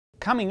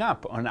Coming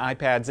up on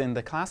iPads in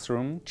the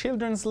classroom,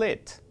 Children's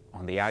Lit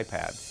on the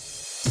iPad.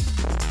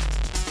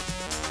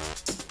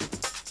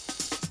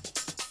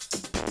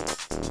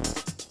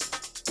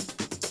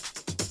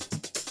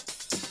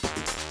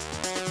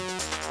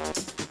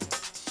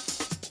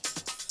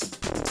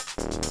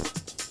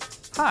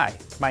 Hi,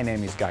 my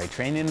name is Guy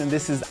Trainin and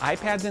this is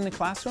iPads in the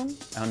Classroom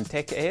on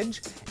Tech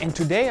Edge, and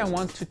today I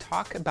want to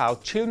talk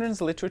about children's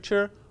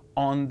literature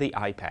on the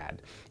iPad.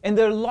 And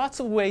there are lots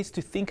of ways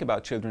to think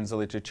about children's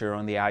literature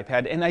on the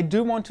iPad, and I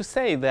do want to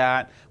say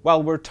that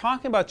while we're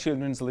talking about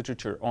children's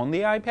literature on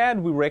the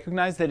iPad, we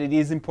recognize that it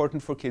is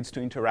important for kids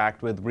to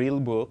interact with real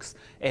books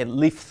and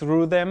leaf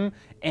through them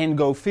and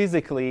go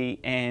physically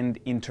and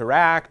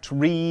interact,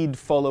 read,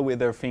 follow with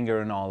their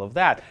finger and all of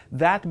that.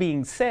 That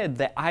being said,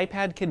 the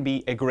iPad can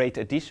be a great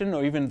addition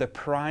or even the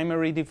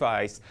primary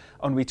device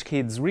on which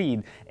kids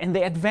read. And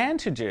the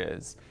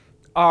advantages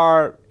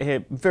are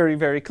very,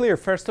 very clear.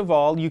 First of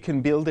all, you can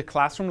build a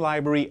classroom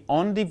library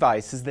on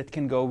devices that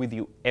can go with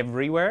you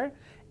everywhere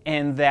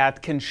and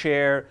that can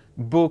share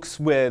books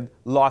with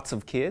lots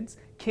of kids.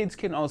 Kids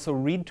can also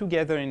read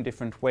together in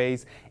different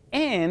ways.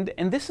 And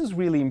this is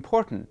really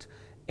important,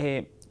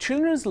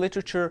 children's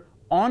literature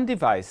on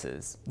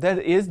devices that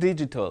is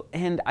digital,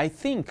 and I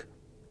think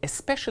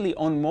especially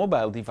on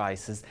mobile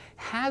devices,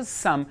 has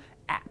some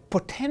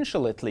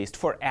potential, at least,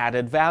 for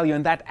added value,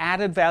 and that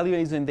added value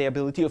is in the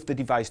ability of the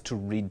device to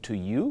read to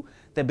you,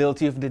 the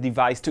ability of the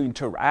device to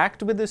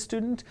interact with the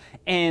student,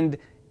 and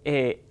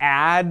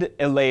add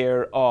a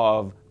layer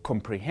of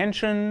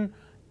comprehension,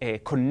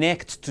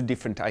 connect to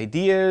different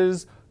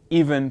ideas,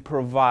 even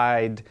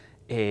provide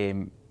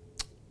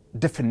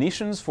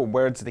definitions for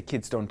words the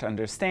kids don't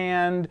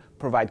understand,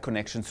 provide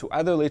connections to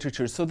other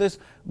literature. So there's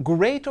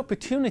great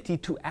opportunity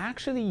to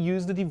actually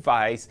use the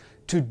device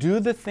to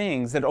do the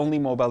things that only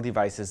mobile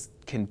devices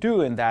can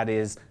do, and that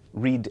is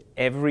read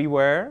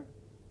everywhere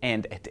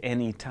and at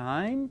any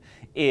time.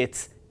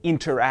 It's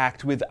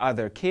interact with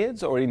other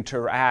kids or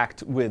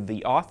interact with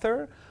the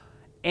author,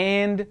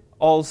 and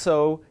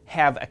also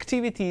have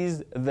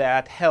activities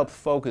that help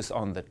focus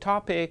on the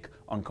topic,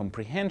 on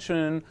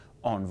comprehension,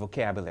 on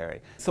vocabulary.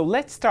 So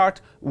let's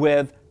start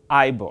with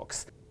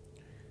iBooks.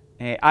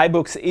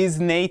 iBooks is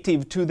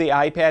native to the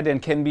iPad and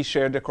can be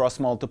shared across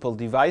multiple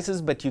devices,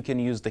 but you can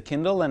use the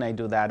Kindle, and I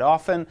do that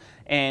often,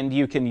 and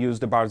you can use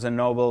the Barnes &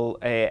 Noble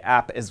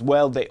app as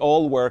well. They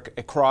all work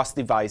across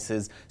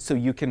devices, so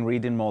you can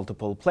read in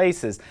multiple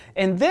places.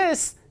 And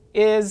this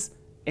is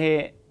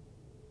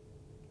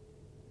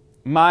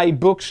my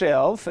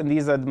bookshelf, and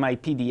these are my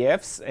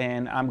PDFs,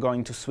 and I'm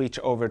going to switch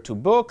over to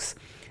books.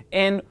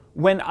 And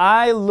when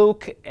I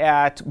look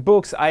at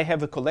books, I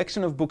have a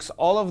collection of books.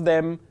 All of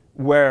them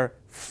were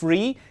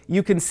free.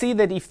 You can see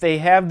that if they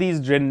have these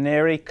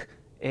generic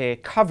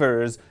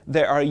covers,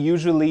 there are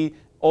usually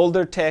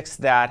older texts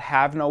that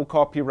have no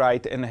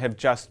copyright and have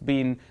just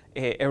been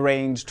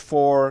arranged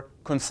for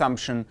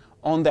consumption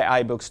on the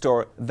iBook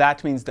store.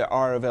 That means they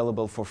are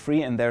available for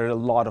free, and there are a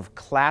lot of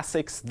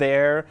classics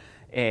there.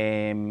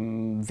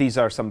 These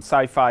are some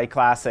sci-fi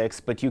classics,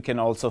 but you can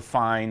also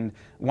find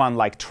one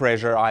like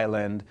Treasure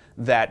Island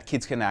that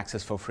kids can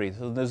access for free.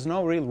 So there's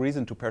no real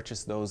reason to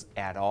purchase those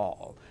at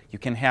all. You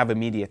can have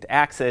immediate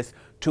access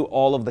to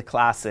all of the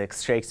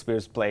classics.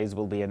 Shakespeare's plays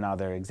will be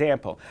another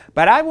example.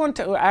 But I want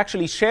to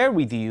actually share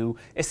with you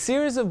a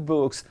series of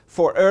books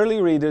for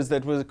early readers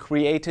that was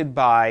created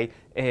by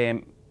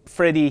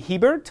Freddie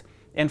Hiebert.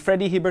 And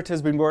Freddie Hiebert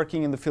has been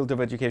working in the field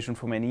of education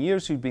for many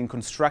years. She's been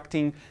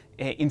constructing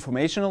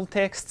informational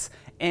texts,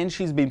 and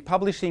she's been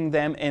publishing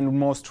them, and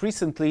most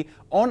recently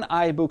on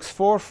iBooks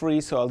for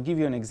free. So I'll give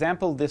you an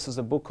example. This is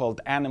a book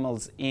called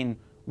Animals in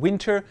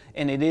Winter,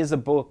 and it is a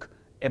book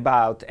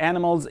about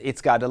animals.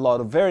 It's got a lot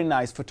of very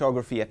nice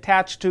photography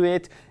attached to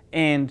it,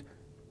 and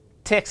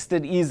text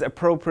that is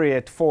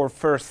appropriate for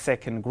first,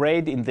 second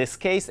grade in this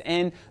case,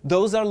 and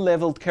those are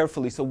leveled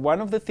carefully. So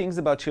one of the things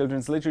about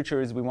children's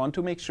literature is we want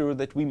to make sure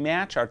that we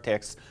match our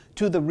texts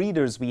to the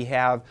readers we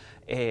have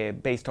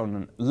based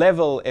on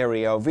level,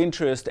 area of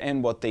interest,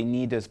 and what they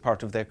need as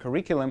part of their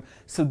curriculum.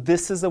 So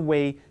this is a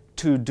way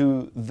to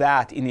do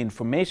that in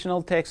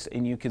informational text,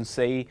 and you can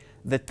say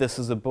that this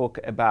is a book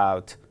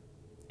about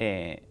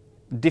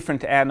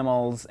different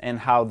animals and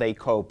how they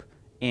cope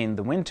in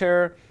the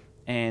winter.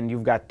 And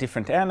you've got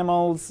different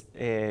animals,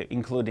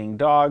 including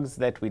dogs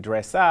that we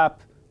dress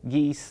up,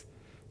 geese.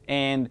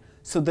 And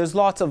so there's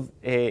lots of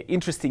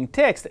interesting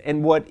text.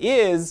 And what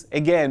is,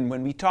 again,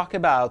 when we talk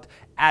about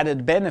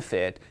added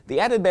benefit, the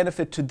added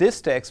benefit to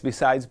this text,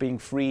 besides being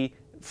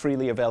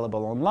freely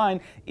available online,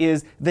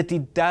 is that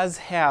it does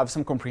have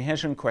some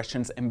comprehension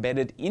questions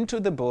embedded into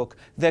the book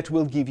that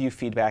will give you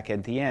feedback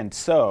at the end.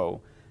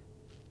 So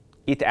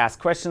it asks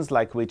questions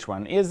like, which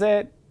one is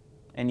it?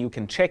 And you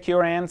can check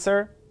your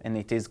answer, and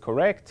it is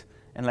correct.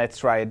 And let's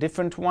try a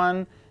different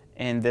one.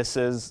 And this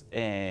is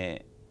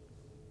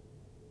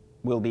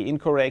will be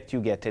incorrect, you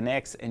get an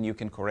X and you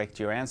can correct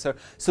your answer.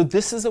 So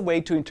this is a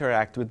way to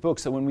interact with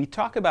books. So when we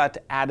talk about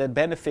added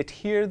benefit,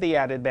 here the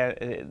added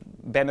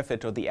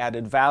benefit or the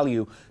added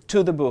value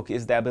to the book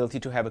is the ability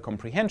to have a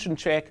comprehension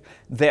check,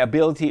 the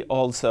ability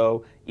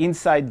also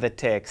inside the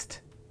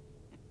text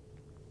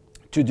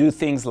to do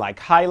things like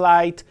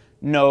highlight,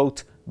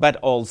 note, but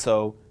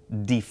also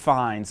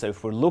define. So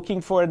if we're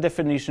looking for a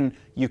definition,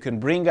 you can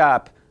bring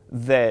up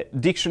the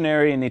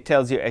dictionary and it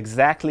tells you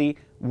exactly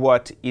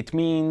what it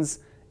means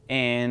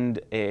and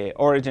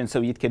origin,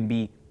 so it can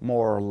be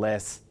more or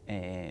less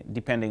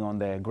depending on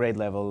the grade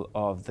level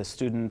of the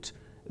student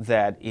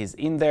that is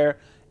in there,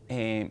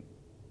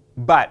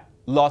 but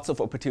lots of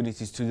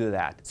opportunities to do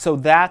that. So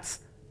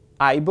that's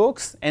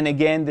iBooks, and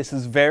again, this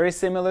is very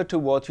similar to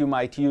what you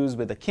might use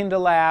with a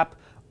Kindle app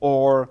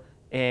or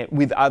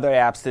with other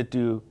apps that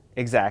do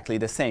exactly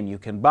the same. You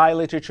can buy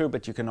literature,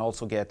 but you can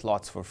also get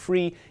lots for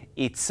free.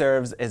 It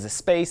serves as a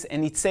space,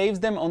 and it saves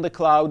them on the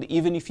cloud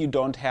even if you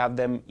don't have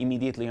them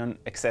immediately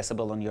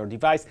accessible on your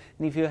device.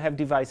 And if you have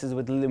devices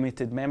with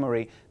limited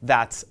memory,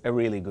 that's a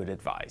really good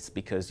advice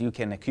because you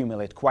can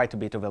accumulate quite a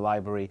bit of a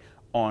library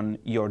on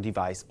your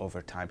device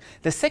over time.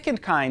 The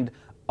second kind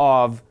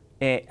of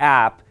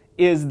app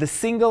is the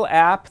single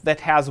app that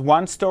has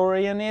one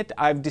story in it.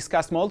 I've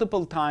discussed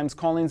multiple times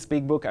Colin's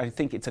Big Book. I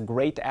think it's a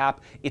great app.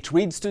 It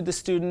reads to the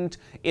student.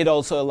 It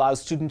also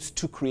allows students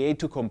to create,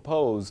 to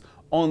compose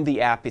on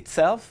the app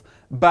itself.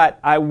 But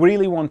I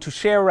really want to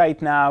share right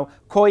now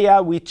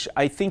Koya, which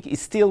I think is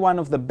still one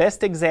of the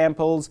best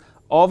examples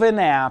of an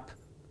app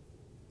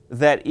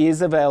that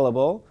is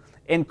available.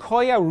 And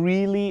Koya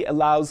really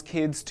allows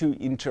kids to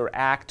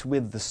interact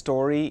with the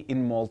story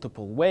in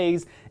multiple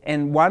ways.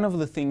 And one of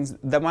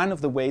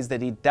the ways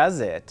that it does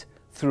it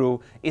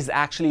through is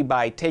actually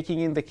by taking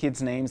in the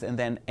kids' names and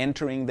then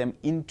entering them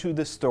into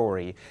the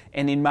story.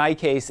 And in my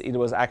case, it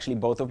was actually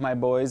both of my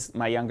boys,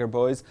 my younger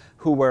boys,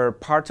 who were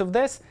part of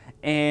this.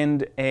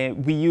 And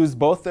we used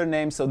both their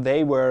names, so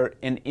they were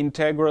an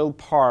integral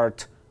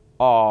part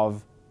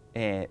of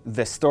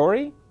the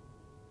story.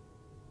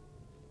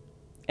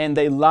 And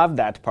they love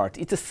that part.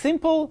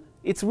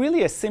 It's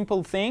really a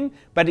simple thing,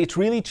 but it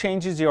really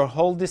changes your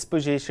whole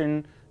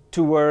disposition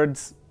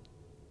towards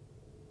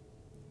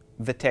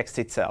the text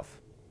itself.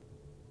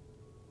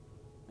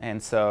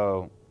 And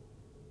so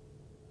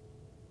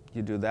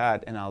you do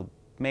that, and I'll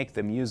make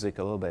the music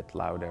a little bit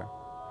louder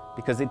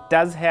because it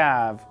does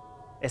have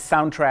a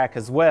soundtrack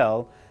as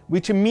well,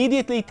 which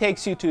immediately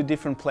takes you to a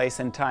different place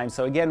and time.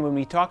 So again, when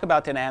we talk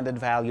about an added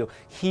value,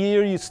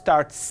 here you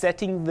start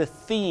setting the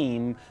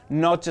theme,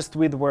 not just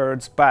with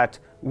words, but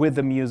with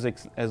the music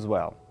as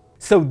well.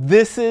 So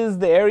this is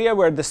the area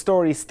where the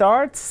story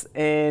starts,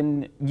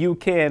 and you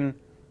can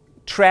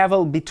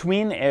travel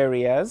between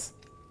areas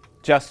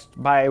just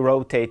by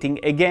rotating.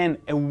 Again,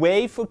 a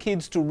way for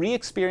kids to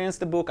re-experience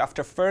the book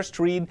after first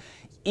read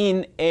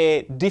in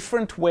a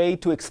different way,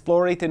 to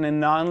explore it in a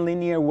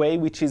non-linear way,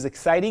 which is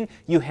exciting.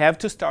 You have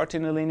to start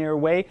in a linear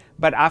way,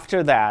 but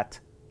after that,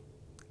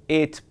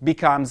 it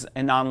becomes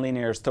a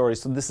non-linear story.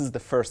 So this is the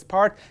first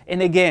part.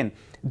 And again,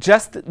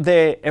 just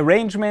the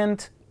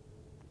arrangement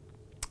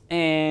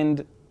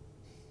and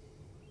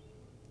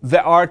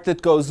the art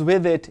that goes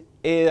with it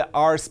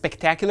are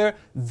spectacular.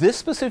 This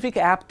specific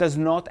app does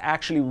not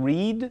actually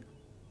read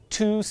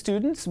to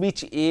students,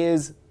 which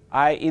is,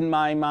 in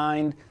my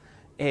mind,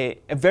 a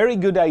very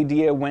good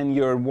idea when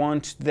you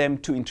want them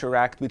to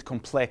interact with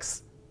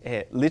complex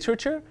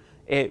literature,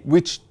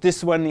 which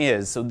this one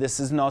is. So this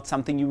is not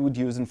something you would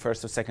use in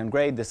first or second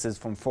grade. This is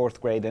from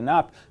fourth grade and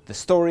up. The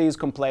story is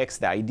complex,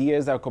 the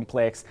ideas are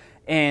complex,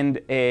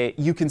 and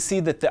you can see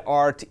that the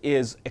art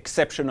is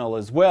exceptional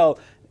as well.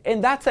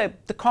 And that's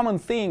the common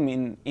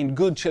theme in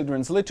good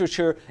children's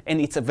literature,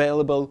 and it's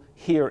available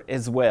here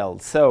as well.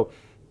 So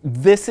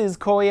this is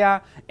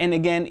Koya, and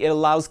again, it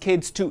allows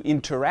kids to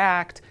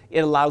interact.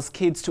 It allows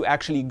kids to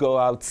actually go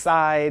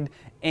outside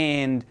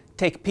and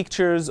take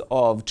pictures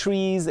of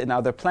trees and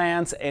other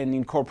plants and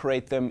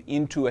incorporate them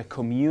into a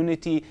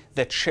community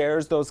that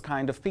shares those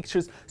kind of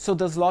pictures. So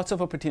there's lots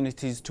of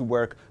opportunities to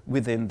work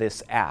within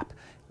this app.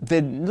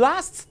 The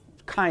last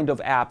kind of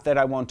app that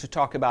I want to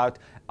talk about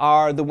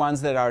are the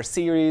ones that are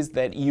series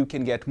that you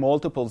can get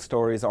multiple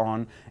stories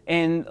on.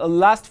 And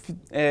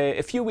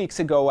a few weeks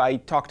ago, I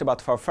talked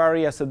about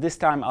Farfaria, so this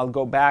time I'll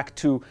go back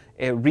to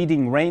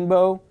Reading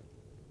Rainbow,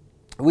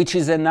 which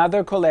is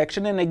another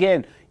collection. And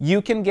again,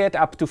 you can get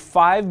up to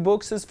 5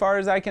 books, as far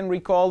as I can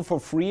recall, for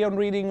free on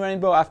Reading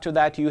Rainbow. After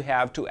that, you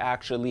have to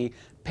actually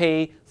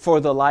pay for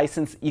the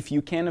license. If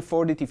you can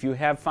afford it, if you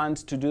have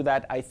funds to do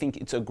that, I think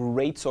it's a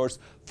great source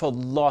for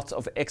lots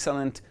of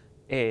excellent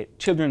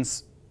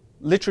children's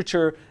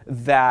literature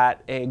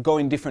that go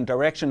in different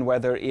directions,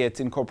 whether it's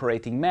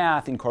incorporating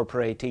math,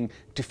 incorporating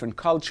different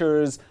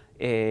cultures,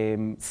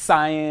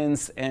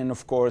 science, and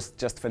of course,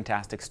 just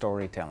fantastic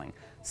storytelling.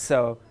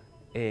 So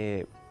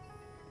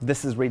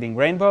this is Reading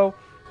Rainbow.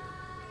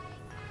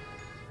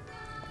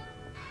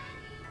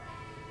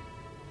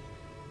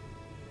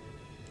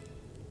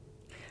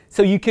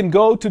 So you can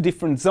go to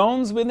different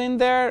zones within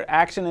there.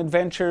 Action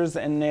adventures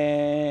and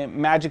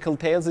magical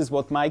tales is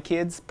what my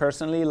kids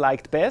personally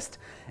liked best.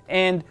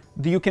 And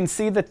you can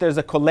see that there's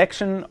a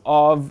collection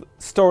of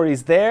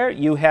stories there.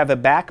 You have a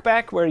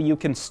backpack where you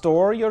can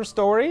store your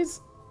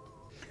stories.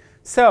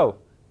 So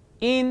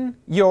in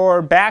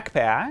your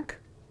backpack,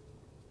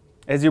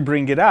 as you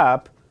bring it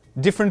up,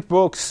 different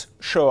books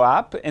show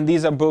up. And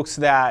these are books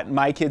that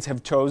my kids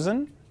have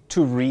chosen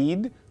to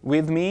read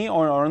with me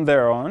or on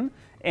their own.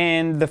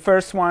 And the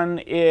first one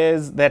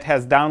is that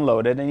has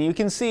downloaded, and you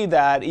can see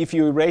that if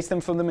you erase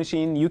them from the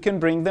machine, you can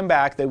bring them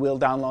back. They will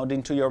download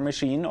into your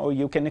machine, or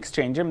you can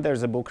exchange them.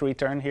 There's a book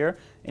return here,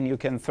 and you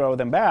can throw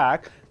them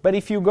back. But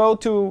if you go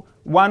to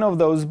one of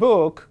those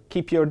books,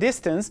 Keep Your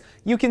Distance,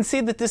 you can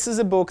see that this is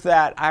a book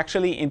that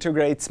actually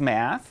integrates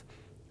math,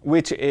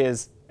 which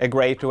is a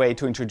great way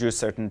to introduce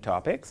certain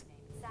topics.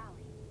 Sally.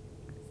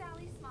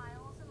 Sally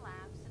smiles and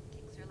laughs and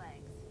kicks her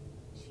legs.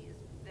 She is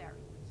very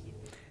cute.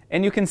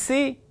 And you can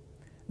see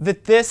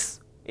that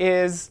this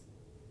is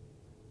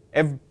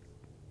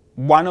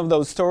one of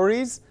those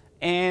stories,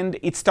 and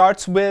it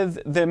starts with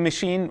the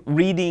machine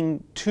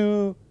reading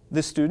to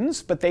the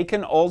students, but they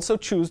can also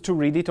choose to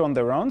read it on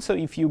their own. So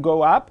if you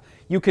go up,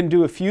 you can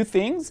do a few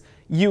things.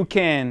 You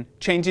can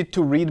change it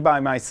to read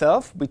by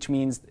myself, which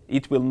means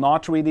it will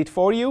not read it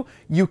for you.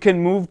 You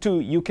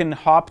can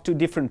hop to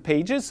different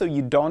pages, so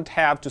you don't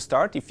have to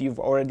start. If you've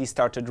already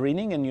started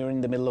reading and you're in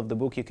the middle of the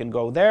book, you can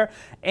go there.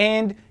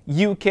 And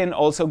you can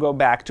also go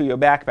back to your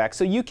backpack.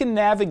 So you can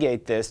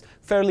navigate this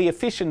fairly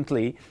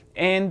efficiently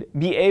and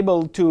be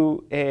able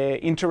to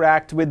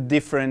interact with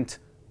different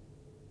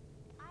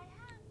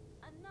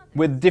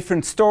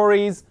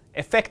stories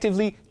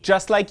effectively,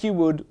 just like you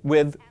would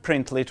with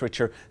print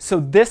literature. So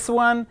this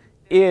one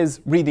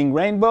is Reading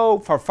Rainbow.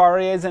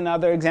 Farfaria is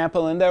another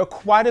example, and there are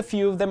quite a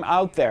few of them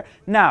out there.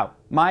 Now,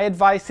 my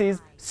advice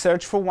is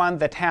search for one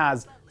that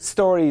has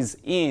stories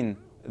in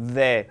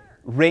the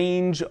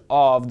range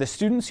of the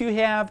students you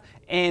have,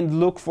 and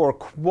look for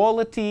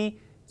quality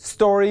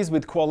stories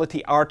with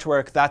quality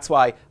artwork. That's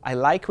why I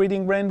like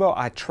Reading Rainbow.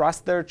 I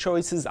trust their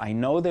choices. I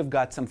know they've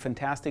got some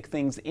fantastic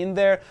things in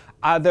there.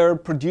 Other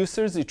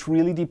producers, it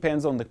really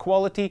depends on the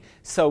quality.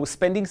 So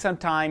spending some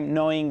time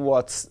knowing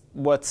what's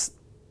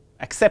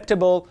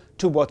acceptable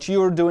to what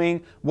you're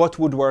doing, what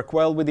would work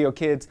well with your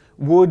kids,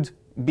 would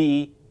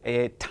be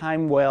a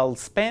time well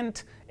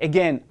spent.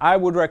 Again, I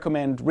would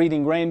recommend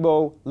Reading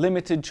Rainbow,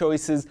 limited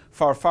choices.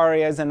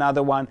 Farfaria is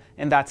another one,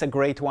 and that's a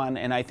great one,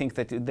 and I think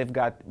that they've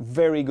got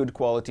very good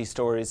quality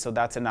stories, so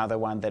that's another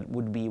one that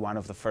would be one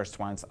of the first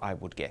ones I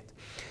would get.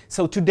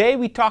 So today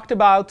we talked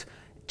about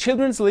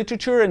children's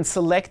literature and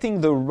selecting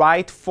the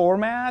right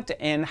format,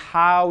 and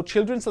how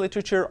children's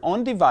literature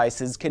on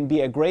devices can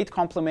be a great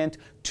complement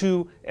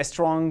to a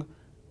strong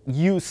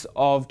use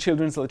of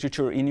children's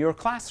literature in your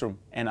classroom.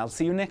 And I'll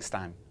see you next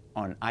time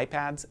on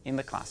iPads in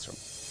the Classroom.